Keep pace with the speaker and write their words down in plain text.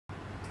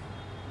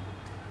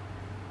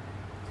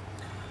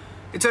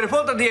It's a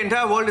report that the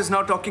entire world is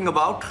now talking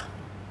about,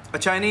 a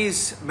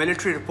Chinese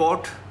military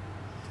report,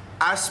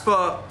 as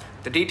per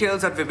the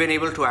details that we've been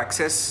able to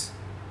access,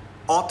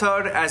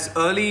 authored as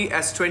early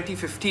as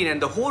 2015, and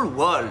the whole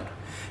world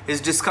is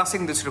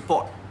discussing this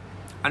report.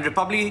 And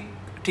Republic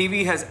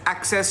TV has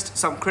accessed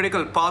some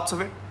critical parts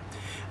of it.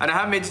 And I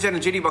have Major General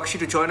G.D. Bakshi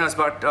to join us,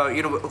 but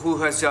who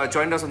has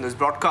joined us on this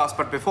broadcast.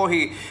 But before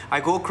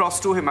I go across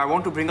to him, I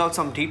want to bring out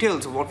some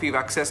details of what we've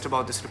accessed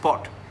about this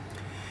report.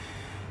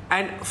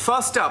 And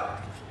first up,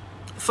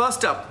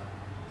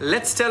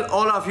 let's tell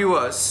all our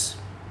viewers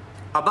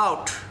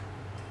about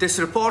this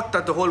report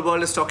that the whole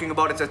world is talking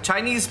about. It's a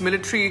Chinese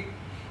military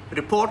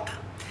report,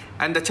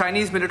 and the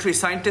Chinese military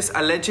scientists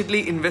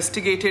allegedly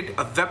investigated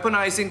a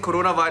weaponizing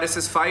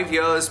coronaviruses 5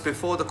 years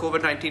before the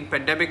COVID-19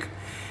 pandemic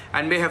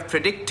and may have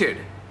predicted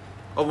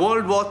a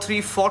World War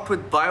III fought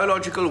with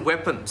biological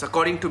weapons,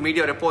 according to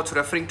media reports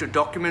referring to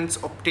documents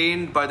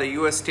obtained by the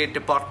US State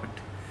Department.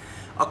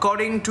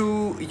 According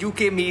to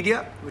UK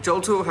media, which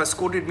also has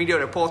quoted media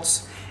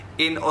reports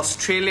in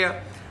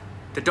Australia,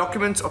 the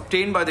documents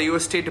obtained by the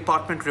US State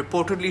Department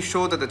reportedly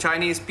show that the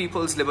Chinese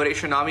People's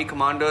Liberation Army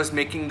commanders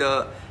making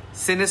the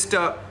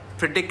sinister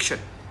prediction.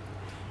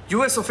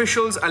 US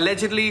officials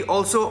allegedly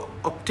also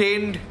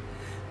obtained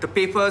the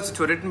papers which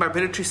were written by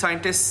military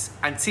scientists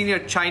and senior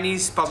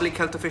Chinese public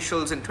health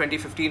officials in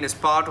 2015 as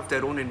part of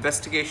their own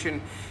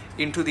investigation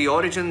into the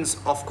origins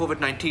of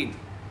COVID-19.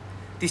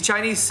 These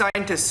Chinese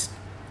scientists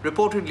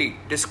reportedly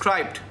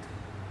described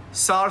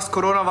SARS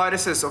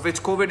coronaviruses, of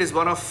which COVID is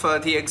one of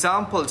the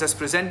examples, as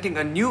presenting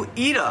a new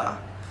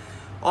era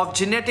of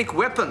genetic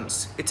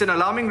weapons. It's an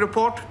alarming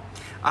report.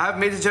 I have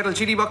Major General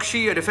G.D.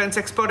 Bakshi, a defense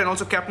expert, and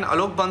also Captain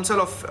Alok Bansal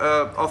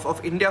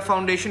of India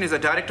Foundation. Is a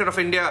director of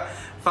India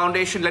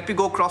Foundation. Let me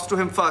go across to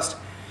him first.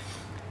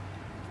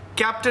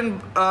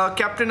 Captain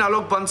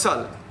Alok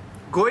Bansal,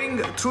 going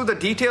through the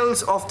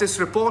details of this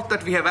report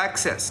that we have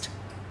accessed,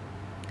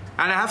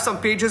 and I have some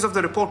pages of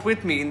the report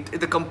with me. In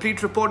the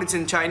complete report, it's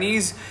in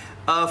Chinese,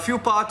 a few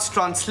parts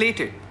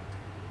translated.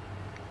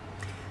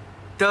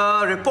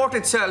 The report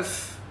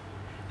itself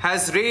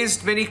has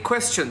raised many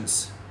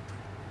questions.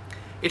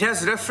 It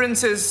has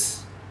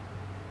references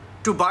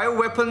to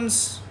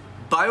bioweapons,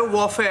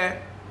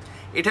 biowarfare.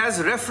 It has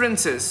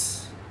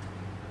references,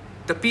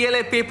 the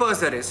PLA papers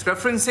that is,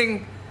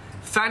 referencing,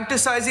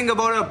 fantasizing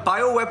about a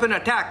bioweapon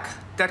attack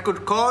that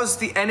could cause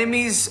the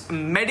enemy's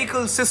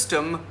medical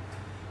system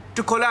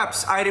to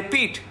collapse. I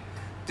repeat,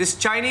 this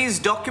Chinese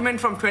document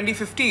from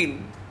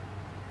 2015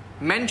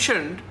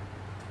 mentioned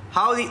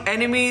how the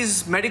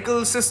enemy's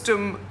medical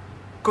system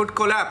could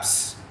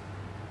collapse.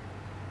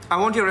 I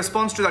want your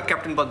response to that,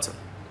 Captain Bansal.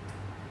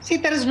 See,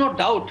 there is no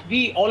doubt.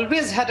 We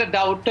always had a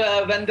doubt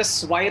when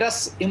this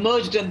virus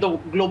emerged in the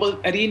global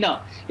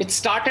arena. It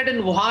started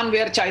in Wuhan,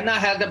 where China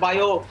had a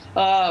bio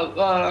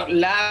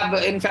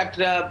lab. In fact,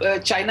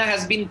 China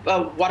has been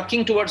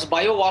working towards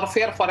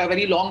biowarfare for a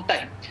very long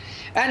time.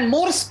 And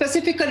more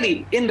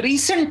specifically, in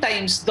recent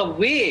times, the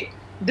way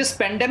this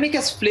pandemic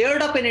has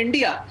flared up in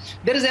India,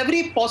 there is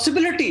every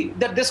possibility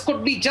that this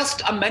could be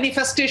just a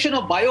manifestation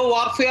of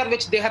biowarfare,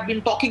 which they have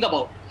been talking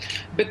about.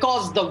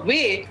 Because the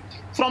way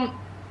from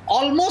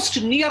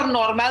almost near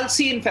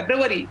normalcy in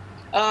February,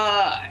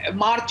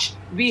 March,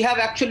 we have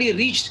actually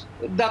reached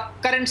the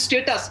current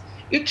status.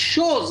 It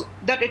shows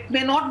that it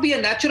may not be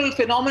a natural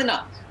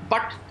phenomena,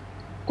 but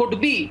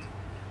could be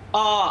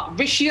a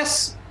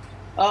vicious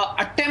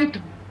attempt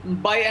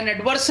by an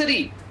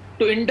adversary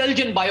to indulge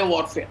in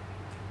biowarfare.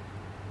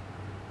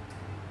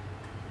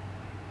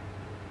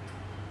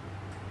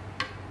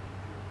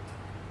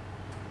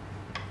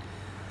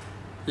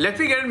 Let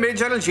me get in Major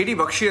General G.D.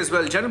 Bakshi as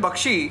well. General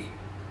Bakshi,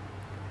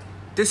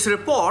 this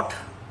report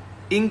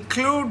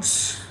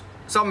includes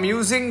some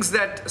musings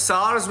that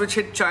SARS, which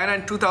hit China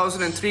in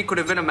 2003, could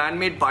have been a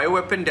man-made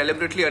bioweapon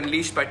deliberately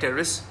unleashed by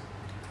terrorists.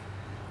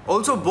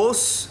 Also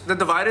boasts that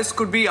the virus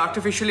could be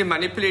artificially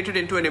manipulated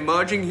into an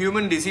emerging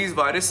human disease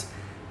virus,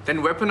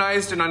 then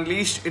weaponized and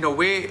unleashed in a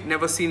way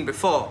never seen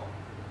before.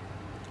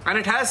 And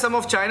it has some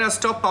of China's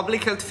top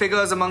public health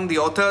figures among the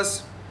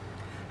authors.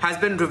 Has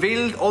been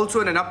revealed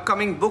also in an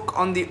upcoming book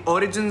on the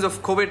origins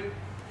of COVID,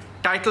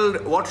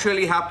 titled What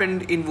Really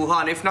Happened in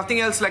Wuhan. If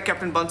nothing else, like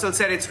Captain Bansal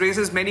said, it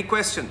raises many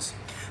questions.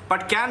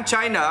 But can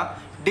China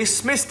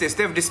dismiss this?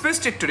 They've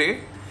dismissed it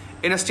today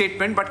in a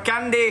statement, but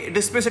can they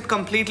dismiss it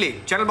completely?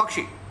 General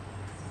Bakshi.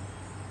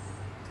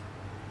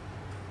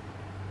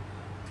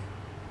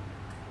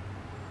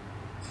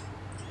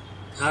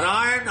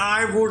 Narayan,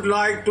 I would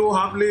like to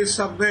humbly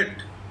submit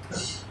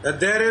that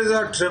there is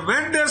a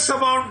tremendous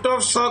amount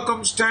of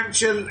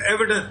circumstantial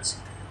evidence.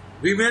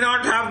 We may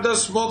not have the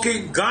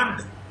smoking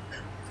gun,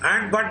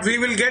 but we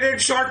will get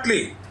it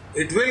shortly.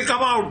 It will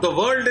come out. The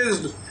world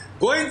is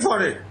going for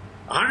it.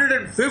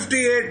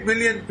 158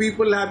 million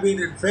people have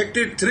been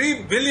infected.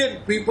 3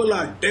 million people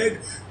are dead.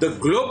 The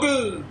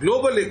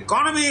global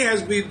economy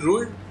has been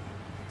ruined.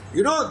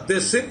 You know, the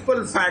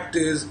simple fact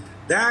is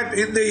that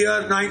in the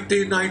year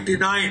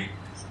 1999,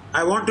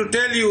 I want to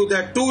tell you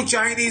that 2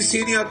 Chinese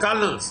senior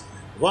colonels,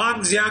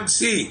 Wang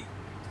Jiangxi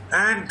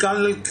and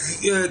Colonel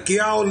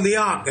Kiao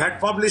Liang had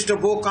published a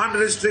book,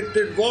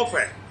 Unrestricted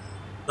Warfare.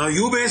 Now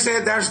you may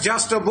say that's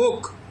just a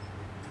book.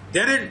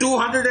 Then in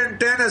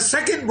 210, a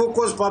second book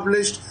was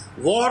published,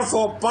 War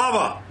for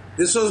Power.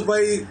 This was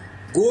by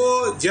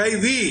Guo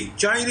Jiahui,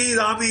 Chinese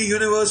Army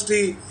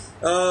University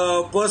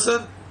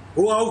person,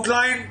 who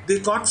outlined the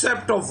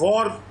concept of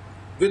war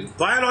with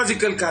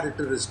biological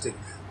characteristics.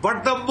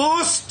 But the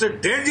most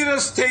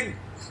dangerous thing,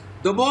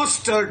 the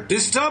most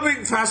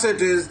disturbing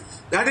facet is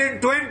that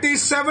in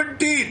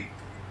 2017,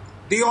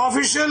 the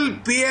official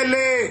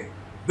PLA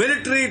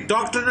military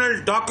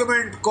doctrinal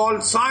document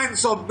called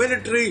Science of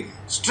Military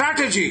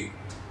Strategy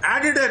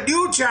added a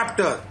new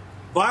chapter,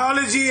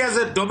 Biology as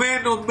a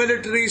Domain of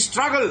Military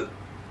Struggle.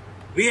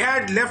 We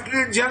had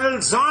Lieutenant General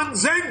Zhang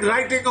Zheng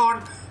writing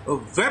on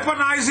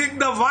weaponizing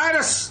the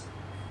virus.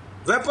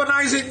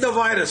 Weaponizing the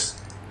virus.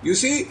 You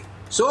see,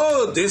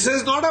 so this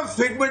is not a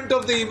figment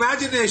of the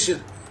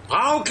imagination.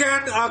 How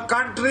can a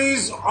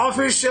country's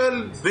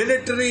official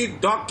military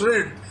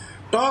doctrine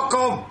talk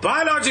of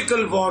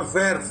biological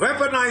warfare,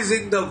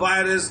 weaponizing the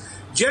virus,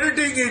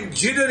 genetic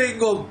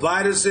engineering of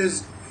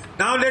viruses?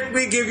 Now let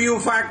me give you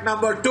fact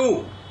number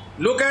 2.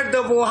 Look at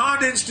the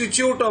Wuhan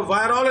Institute of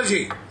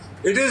Virology.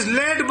 It is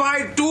led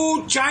by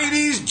 2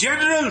 Chinese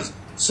generals,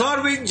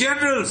 serving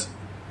generals.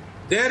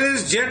 There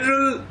is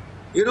General,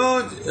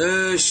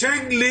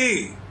 Sheng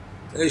Li,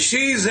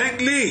 Shi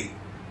Zhengli.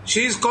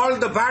 She is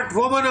called the Bat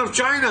Woman of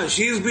China.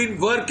 She has been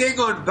working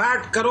on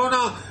bat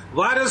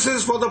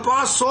coronaviruses for the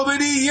past so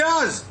many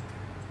years.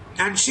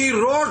 And she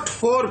wrote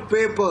 4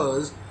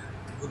 papers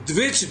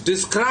which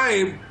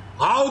describe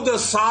how the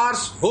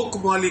SARS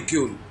hook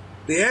molecule,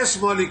 the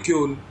S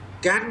molecule,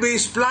 can be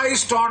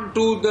spliced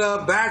onto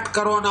the bat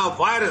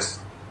coronavirus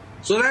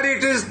so that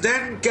it is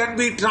then can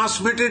be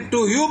transmitted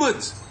to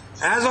humans.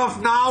 As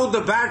of now,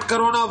 the bat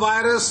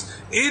coronavirus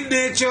in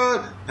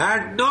nature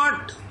had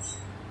not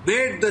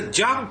made the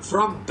jump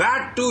from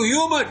bat to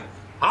human.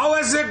 How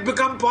has it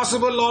become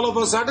possible all of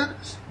a sudden?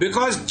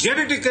 Because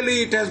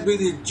genetically it has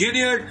been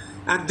engineered,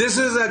 and this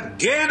is a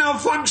gain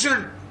of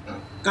function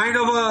kind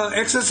of a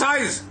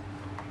exercise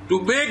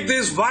to make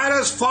this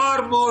virus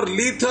far more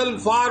lethal,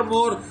 far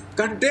more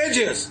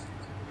contagious.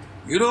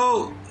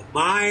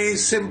 My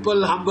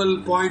simple,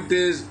 humble point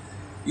is,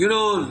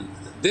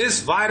 this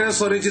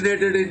virus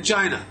originated in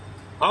China.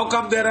 How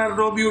come there are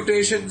no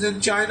mutations in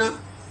China?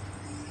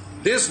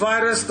 This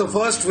virus, the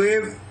first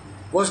wave,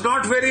 was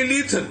not very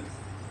lethal.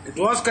 It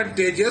was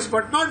contagious,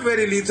 but not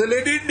very lethal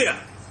in India.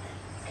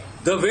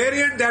 The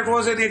variant that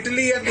was in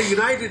Italy and the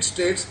United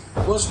States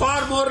was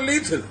far more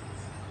lethal.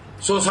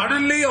 So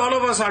suddenly, all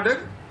of a sudden,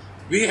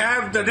 we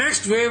have the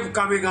next wave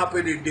coming up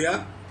in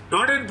India,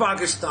 not in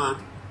Pakistan,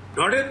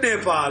 not in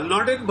Nepal,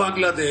 not in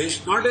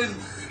Bangladesh, not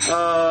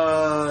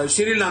in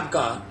Sri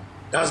Lanka.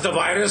 Does the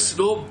virus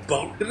know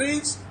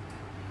boundaries?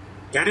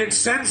 Can it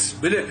sense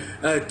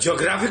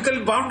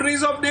geographical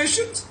boundaries of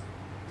nations?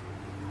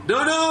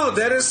 No,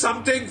 there is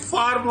something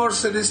far more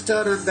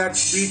sinister, and that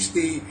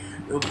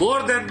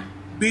more than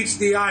meets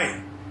the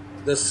eye.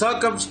 The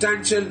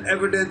circumstantial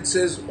evidence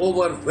is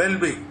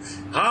overwhelming.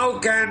 How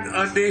can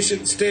a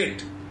nation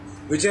state,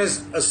 which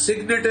is a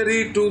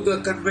signatory to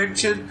the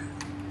convention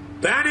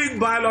banning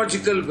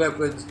biological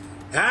weapons,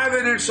 have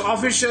in its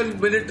official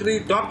military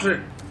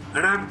doctrine,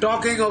 and I'm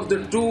talking of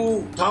the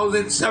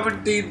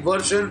 2017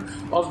 version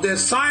of their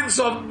Science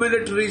of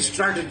Military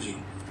Strategy,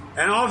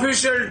 an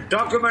official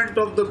document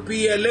of the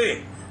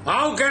PLA.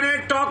 How can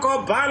it talk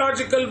of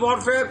biological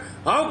warfare?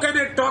 How can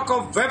it talk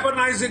of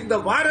weaponizing the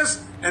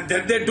virus? And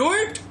then they do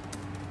it?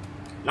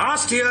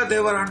 Last year they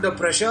were under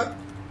pressure.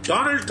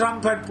 Donald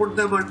Trump had put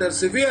them under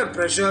severe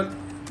pressure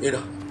in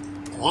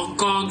Hong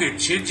Kong and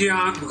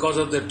Xinjiang because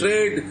of the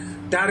trade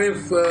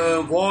tariff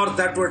war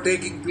that were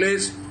taking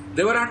place.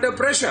 They were under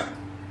pressure.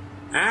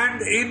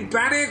 And in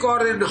panic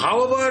or in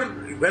however,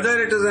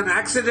 whether it is an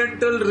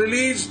accidental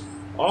release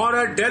or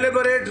a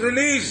deliberate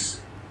release.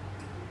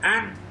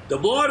 And the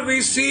more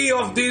we see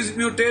of these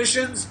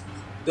mutations,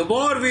 the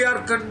more we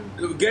are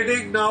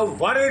getting now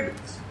worried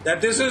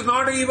that this is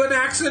not even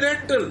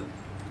accidental.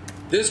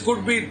 This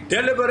could be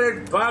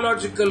deliberate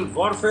biological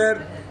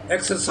warfare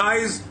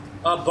exercise,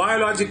 a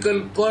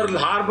biological Pearl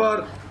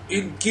Harbor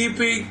in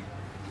keeping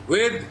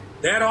with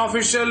their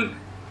official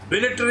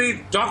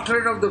military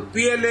doctrine of the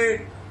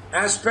PLA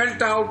as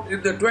spelled out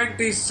in the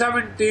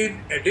 2017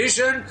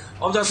 edition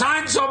of the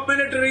Science of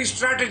Military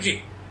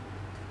Strategy.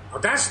 Now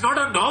that's not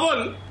a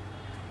novel.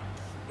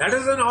 That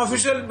is an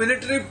official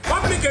military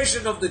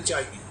publication of the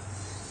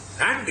Chinese.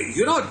 And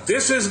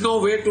this is no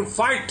way to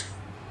fight.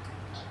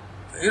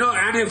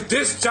 And if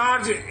this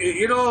charge,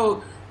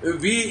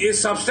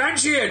 is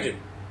substantiated,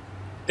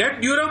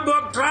 then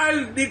Nuremberg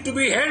trial need to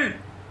be held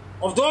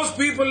of those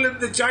people in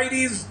the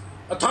Chinese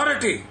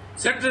authority,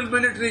 Central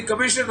Military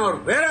Commission or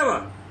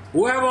wherever,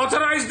 who have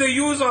authorized the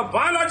use of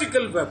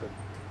biological weapons.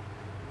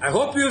 I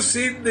hope you've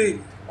seen the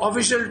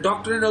official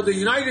doctrine of the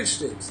United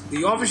States,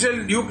 the official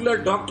nuclear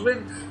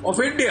doctrine of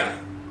India.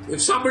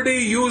 If somebody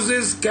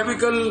uses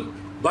chemical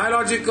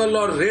biological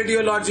or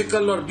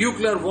radiological or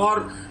nuclear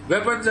war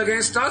weapons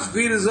against us,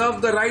 we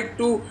reserve the right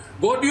to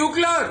go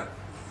nuclear.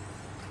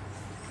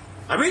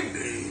 I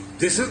mean,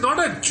 this is not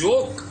a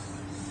joke.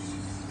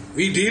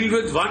 We deal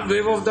with one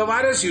wave of the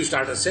virus, you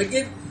start a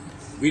second.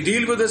 We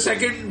deal with the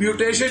second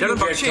mutation, you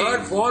get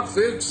third, fourth,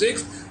 fifth,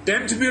 sixth,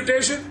 10th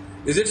mutation.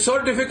 Is it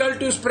so difficult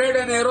to spread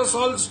an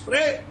aerosol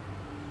spray?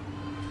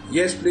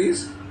 Yes,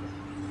 please.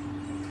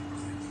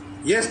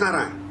 Yes,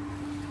 Narayan.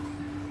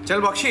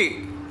 Chal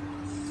Bakshi,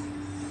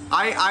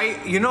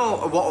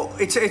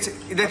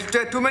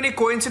 there are too many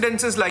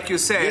coincidences, like you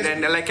said, yes,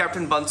 and like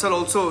Captain Bansal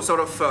also sort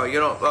of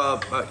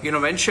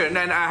mentioned.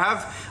 And I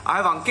have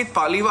Ankit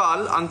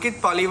Paliwal. Ankit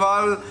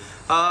Paliwal,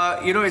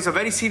 is a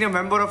very senior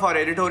member of our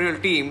editorial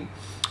team,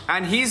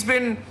 and he's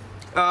been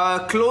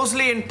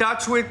closely in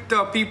touch with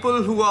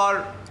people who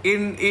are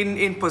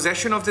in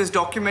possession of this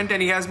document,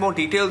 and he has more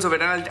details of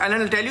it. And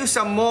I'll tell you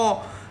some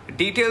more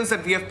details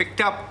that we have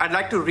picked up. I'd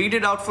like to read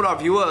it out for our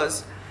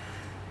viewers.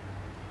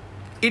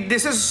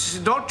 This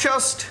is not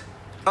just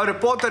a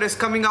report that is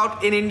coming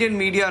out in Indian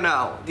media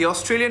now. The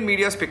Australian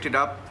media has picked it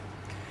up.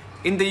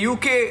 In the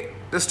UK,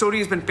 the story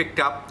has been picked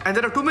up. And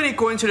there are too many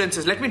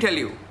coincidences. Let me tell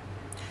you.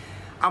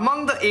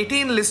 Among the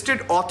 18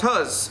 listed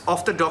authors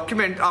of the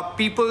document are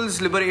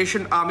People's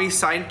Liberation Army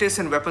scientists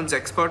and weapons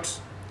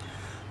experts.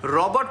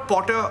 Robert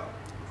Potter,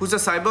 who's a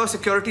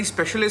cybersecurity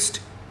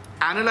specialist,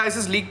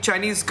 analyzes leaked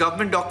Chinese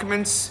government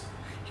documents.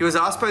 He was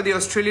asked by the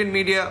Australian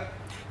media.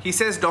 He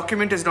says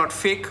document is not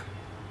fake.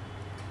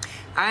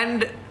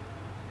 And,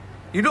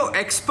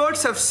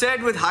 experts have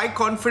said with high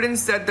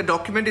confidence that the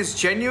document is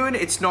genuine,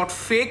 it's not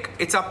fake,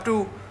 it's up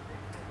to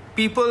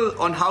people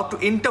on how to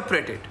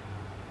interpret it.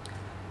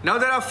 Now,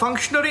 there are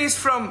functionaries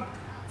from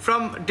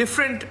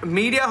different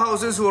media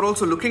houses who are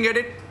also looking at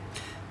it.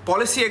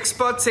 Policy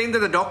experts saying that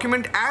the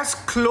document as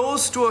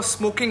close to a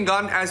smoking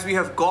gun as we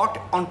have got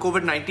on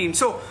COVID-19.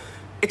 So,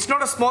 it's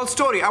not a small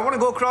story. I want to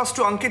go across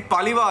to Ankit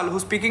Paliwal,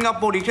 who's picking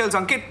up more details.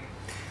 Ankit,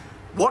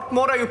 what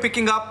more are you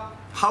picking up?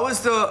 How is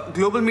the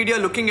global media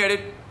looking at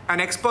it,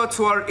 and experts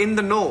who are in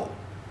the know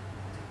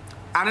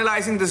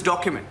analyzing this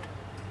document?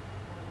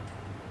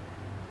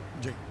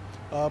 जी,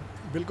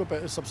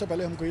 बिल्कुल सबसे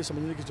पहले हमको ये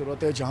समझने की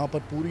ज़रूरत है, जहाँ पर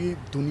पूरी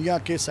दुनिया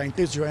के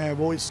साइंटिस्ट जो हैं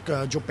वो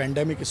इसका जो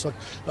पेंडेमिक इस वक्त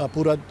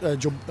पूरा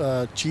जो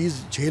चीज़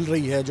झेल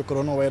रही है, जो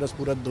कोरोना वायरस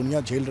पूरा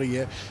दुनिया झेल रही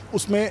है,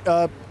 उसमें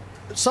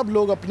सब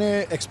लोग अपने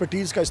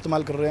एक्सपर्टीज़ का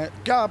इस्तेमाल कर रहे हैं।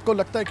 क्या आपको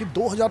लगता है कि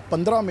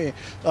 2015 में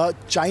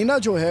चाइना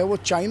जो है वो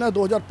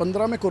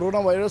 2015 में कोरोना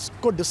वायरस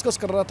को डिस्कस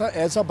कर रहा था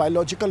एज अ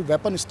बायोलॉजिकल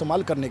वेपन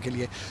इस्तेमाल करने के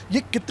लिए?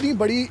 ये कितनी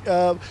बड़ी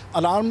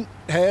अलार्म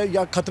है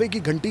या ख़तरे की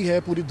घंटी है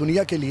पूरी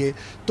दुनिया के लिए?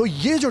 तो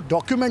ये जो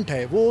डॉक्यूमेंट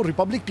है वो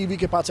रिपब्लिक टीवी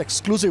के पास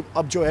एक्सक्लूसिव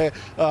अब जो है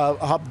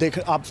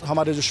आप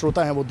हमारे जो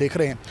श्रोता हैं वो देख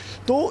रहे हैं।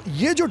 तो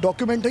ये जो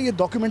डॉक्यूमेंट है, ये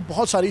डॉक्यूमेंट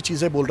बहुत सारी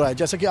चीज़ें बोल रहा है।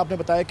 जैसे कि आपने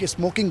बताया कि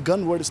स्मोकिंग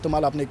गन वर्ड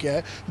इस्तेमाल आपने किया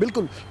है।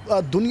 बिल्कुल,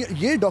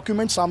 ये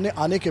डॉक्यूमेंट सामने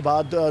आने के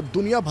बाद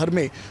दुनिया भर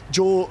में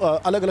जो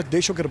अलग अलग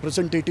देशों के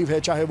रिप्रेजेंटेटिव है,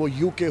 चाहे वो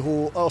यूके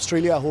हो,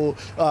 ऑस्ट्रेलिया हो,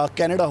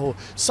 कनाडा हो,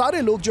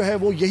 सारे लोग जो है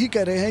वो यही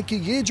कह रहे हैं कि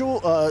ये जो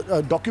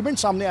डॉक्यूमेंट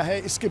सामने आया है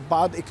इसके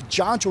बाद एक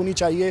जांच होनी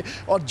चाहिए,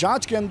 और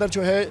जांच के अंदर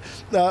जो है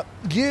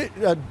ये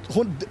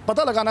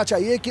पता लगाना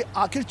चाहिए कि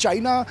आखिर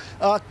चाइना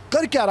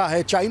कर क्या रहा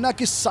है, चाइना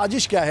की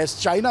साजिश क्या है,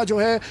 चाइना जो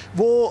है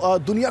वो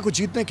दुनिया को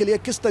जीतने के लिए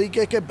किस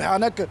तरीके के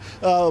भयानक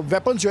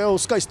वेपन जो है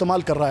उसका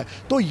इस्तेमाल कर रहा है।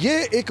 तो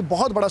ये एक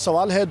बहुत बड़ा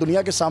सवाल है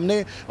दुनिया के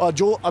सामने,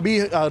 जो अभी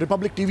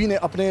रिपब्लिक टीवी ने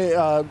अपने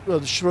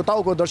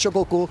श्रोताओं को,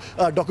 दर्शकों को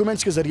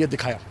डॉक्यूमेंट्स के जरिए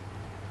दिखाया।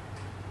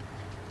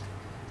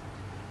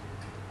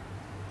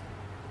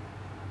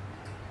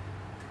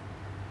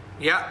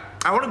 Yeah,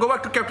 I want to go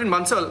back to Captain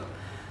Bansal.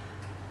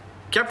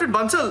 Captain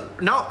Bansal,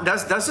 now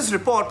does this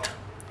report,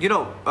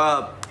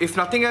 if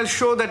nothing else,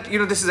 show that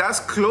this is as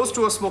close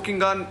to a smoking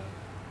gun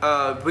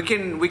we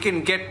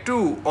can get to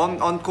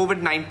on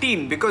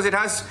COVID-19, because it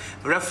has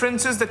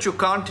references that you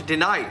can't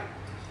deny.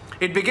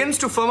 It begins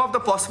to firm up the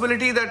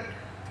possibility that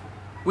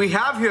we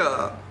have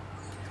here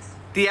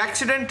the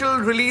accidental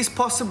release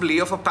possibly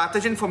of a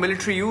pathogen for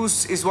military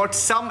use is what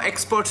some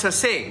experts are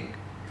saying.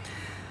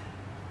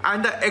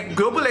 And the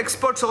global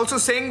experts also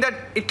saying that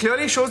it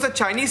clearly shows that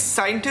Chinese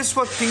scientists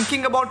were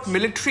thinking about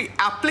military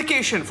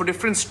application for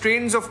different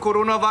strains of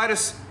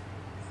coronavirus.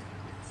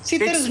 See,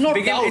 there is no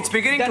doubt. It's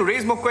beginning to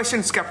raise more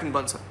questions, Captain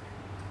Bansal.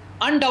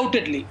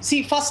 Undoubtedly.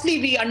 See,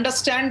 firstly, we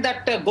understand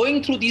that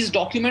going through these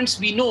documents,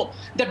 we know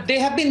that they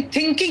have been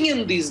thinking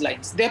in these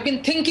lines. They have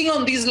been thinking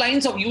on these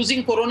lines of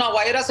using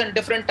coronavirus and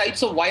different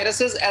types of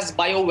viruses as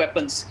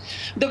bioweapons.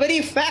 The very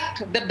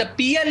fact that the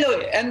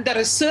PLO and the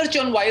research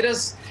on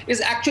virus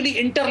is actually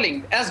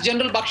interlinked, as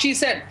General Bakshi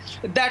said,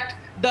 that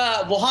the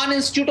Wuhan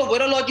Institute of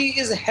Virology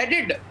is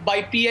headed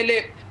by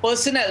PLA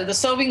personnel, the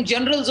serving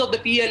generals of the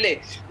PLA,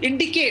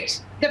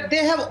 indicates that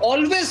they have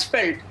always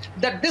felt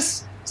that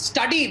this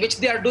study which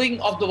they are doing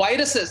of the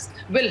viruses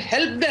will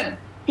help them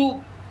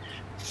to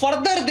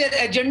further their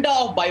agenda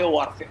of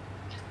biowarfare.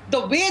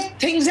 The way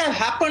things have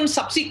happened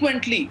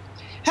subsequently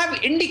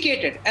have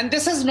indicated, and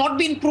this has not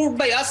been proved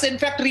by us. In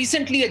fact,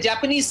 recently a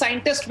Japanese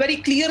scientist very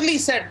clearly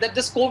said that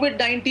this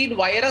COVID-19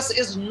 virus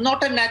is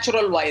not a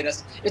natural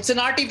virus. It's an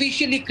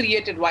artificially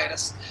created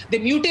virus. The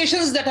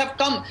mutations that have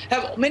come,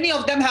 many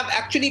of them have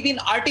actually been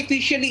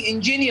artificially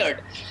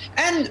engineered.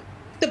 And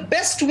the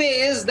best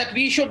way is that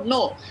we should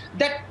know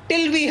that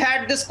till we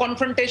had this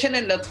confrontation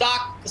in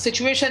Ladakh, the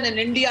situation in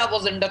India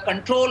was under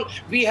control.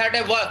 We had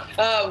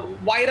a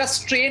virus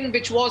strain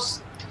which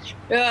was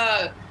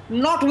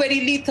not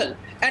very lethal.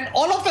 And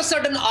all of a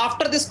sudden,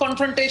 after this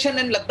confrontation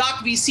in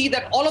Ladakh, we see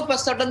that all of a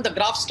sudden the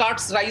graph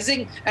starts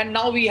rising, and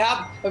now we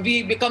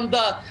become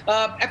the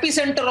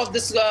epicenter of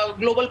this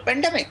global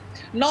pandemic.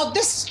 Now,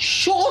 this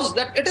shows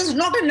that it is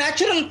not a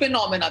natural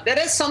phenomena. There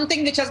is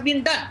something which has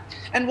been done.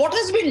 And what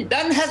has been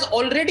done has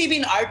already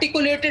been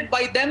articulated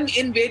by them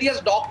in various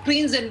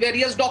doctrines and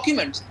various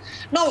documents.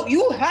 Now,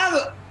 you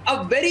have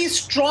a very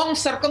strong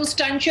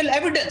circumstantial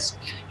evidence.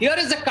 Here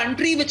is a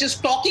country which is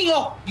talking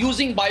of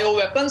using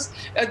bioweapons.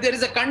 There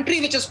is a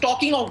country which is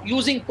talking of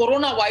using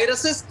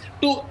coronaviruses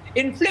to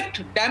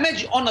inflict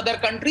damage on other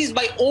countries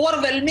by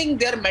overwhelming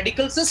their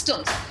medical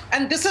systems.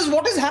 And this is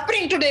what is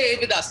happening today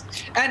with us.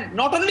 And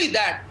not only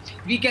that,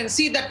 we can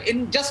see that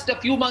in just a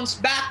few months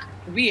back,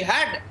 we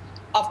had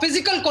a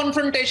physical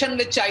confrontation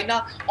with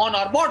China on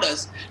our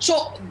borders.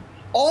 So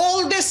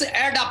all this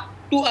add up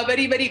to a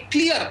very, very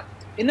clear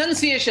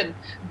enunciation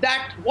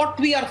that what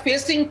we are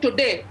facing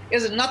today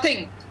is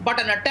nothing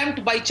but an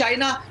attempt by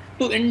China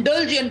to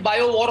indulge in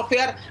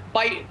biowarfare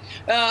by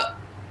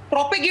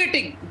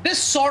propagating this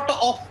sort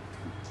of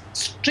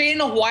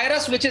strain of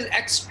virus which is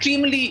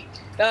extremely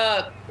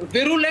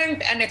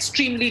virulent and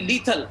extremely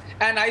lethal.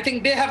 And I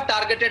think they have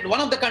targeted, one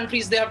of the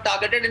countries they have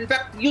targeted. In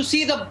fact, you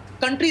see the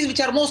countries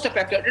which are most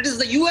affected. It is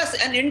the US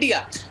and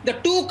India, the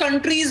two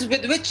countries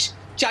with which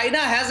China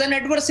has an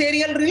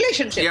adversarial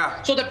relationship.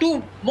 Yeah. So the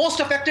two most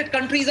affected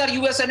countries are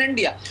US and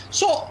India.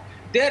 So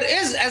there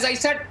is, as I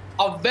said,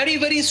 a very,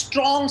 very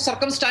strong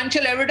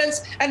circumstantial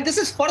evidence. And this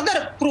is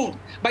further proved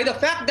by the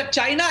fact that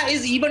China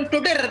is even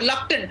today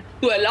reluctant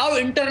to allow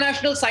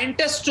international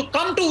scientists to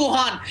come to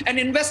Wuhan and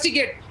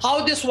investigate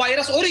how this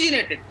virus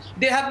originated.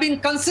 They have been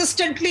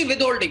consistently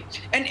withholding.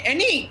 And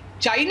any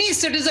Chinese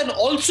citizen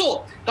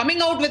also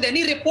coming out with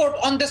any report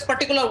on this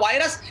particular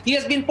virus, he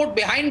has been put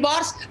behind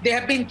bars, they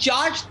have been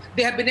charged,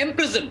 they have been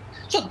imprisoned.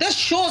 So this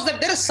shows that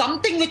there is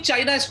something which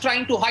China is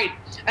trying to hide.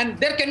 And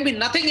there can be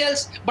nothing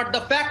else but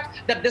the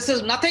fact that this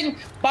is nothing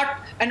but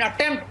an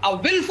attempt, a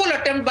willful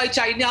attempt by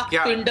China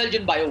to indulge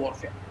in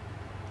biowarfare.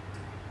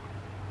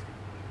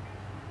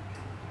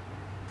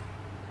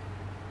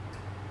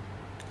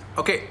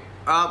 Okay.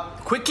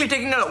 Quickly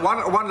taking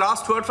one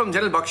last word from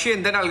General Bakshi,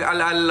 and then I'll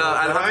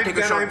have to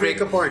take a short break.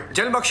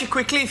 General Bakshi,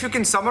 quickly, if you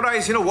can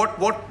summarize,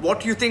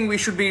 what you think we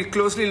should be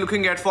closely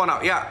looking at for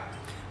now. Yeah,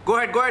 go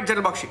ahead,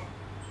 General Bakshi.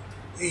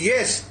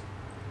 Yes.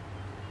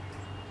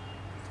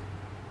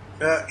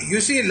 You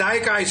see,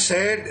 like I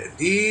said,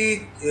 the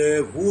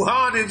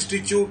Wuhan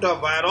Institute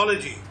of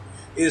Virology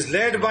is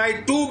led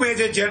by two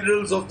major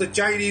generals of the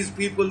Chinese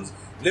People's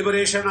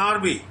Liberation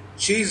Army,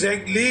 Xi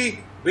Zhengli,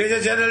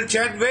 Major General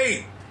Chen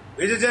Wei.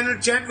 Major General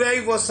Chen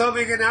Wei was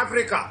serving in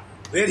Africa,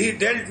 where he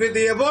dealt with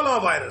the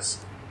Ebola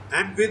virus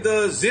and with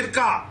the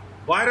Zika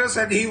virus,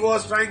 and he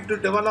was trying to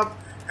develop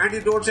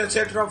antidotes,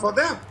 etc. for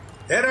them.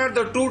 Here are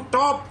the two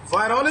top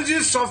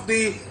virologists of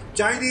the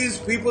Chinese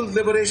People's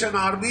Liberation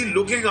Army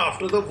looking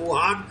after the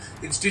Wuhan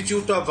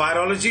Institute of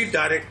Virology,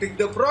 directing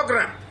the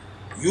program.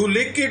 You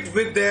link it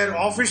with their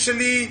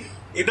officially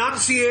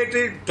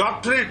enunciated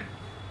doctrine,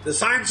 the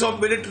science of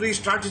military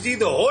strategy,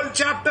 the whole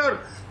chapter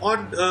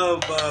on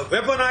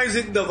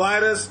weaponizing the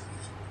virus,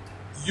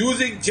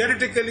 using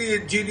genetically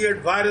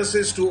engineered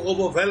viruses to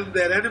overwhelm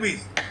their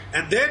enemies.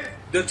 And then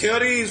the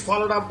theory is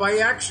followed up by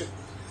action.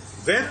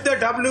 When the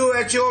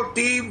WHO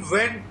team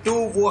went to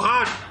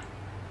Wuhan,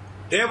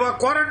 they were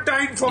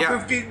quarantined for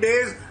 15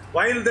 days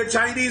while the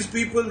Chinese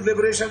People's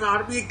Liberation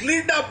Army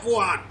cleaned up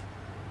Wuhan.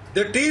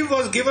 The team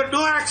was given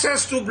no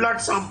access to blood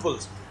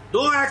samples,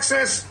 no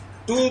access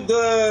to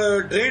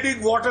the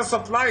draining water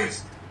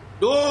supplies.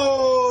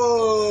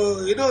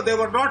 No, they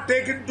were not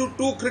taken to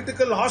two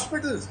critical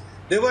hospitals.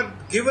 They were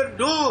given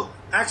no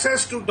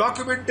access to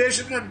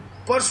documentation and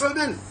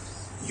personnel.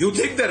 You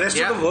think the rest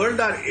of the world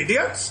are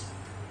idiots?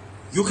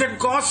 You can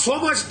cause so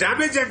much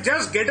damage and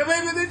just get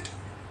away with it?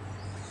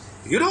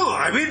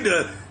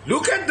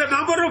 Look at the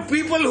number of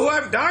people who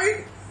have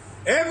died.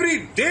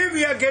 Every day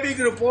we are getting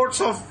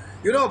reports of,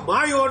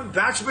 my own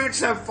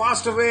batchmates have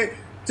passed away.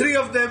 3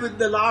 of them in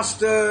the last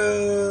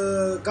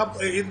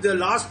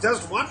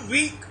just 1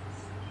 week.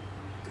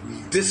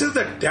 This is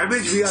the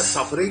damage we are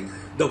suffering.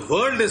 The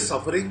world is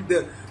suffering.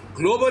 The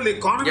global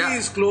economy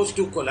is close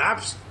to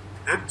collapse.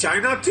 And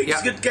China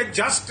thinks it can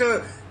just,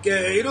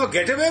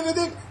 get away with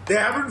it. They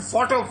haven't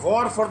fought a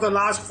war for the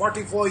last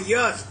 44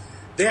 years.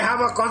 They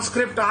have a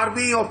conscript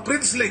army of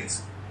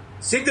princelings,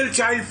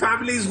 single-child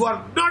families who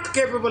are not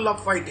capable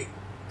of fighting,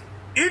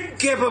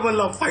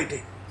 incapable of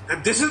fighting.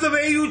 And this is the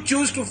way you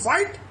choose to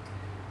fight?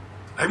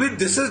 I mean,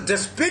 this is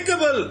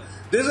despicable.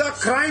 These are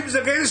crimes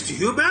against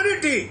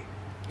humanity.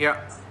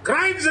 Yeah.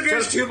 Crimes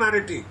against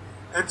humanity.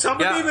 And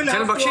somebody will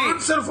have to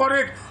answer for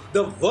it.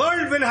 The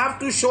world will have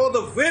to show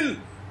the will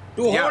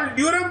to hold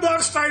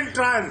Nuremberg-style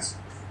trials.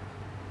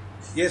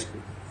 Yes,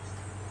 please.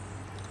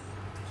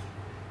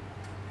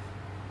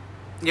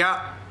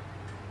 Yeah.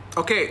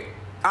 Okay.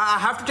 I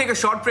have to take a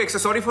short break, so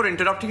sorry for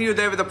interrupting you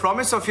there with the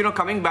promise of,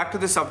 coming back to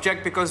this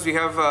subject, because we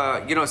have,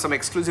 some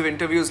exclusive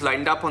interviews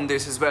lined up on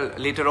this as well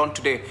later on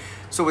today.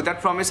 So with that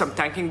promise, I'm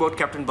thanking both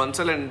Captain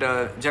Bansal and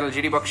General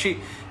G.D. Bakshi,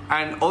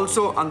 and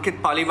also Ankit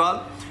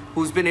Paliwal,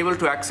 who's been able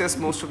to access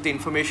most of the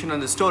information on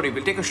the story.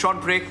 We'll take a short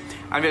break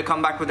and we'll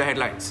come back with the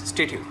headlines.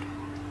 Stay tuned.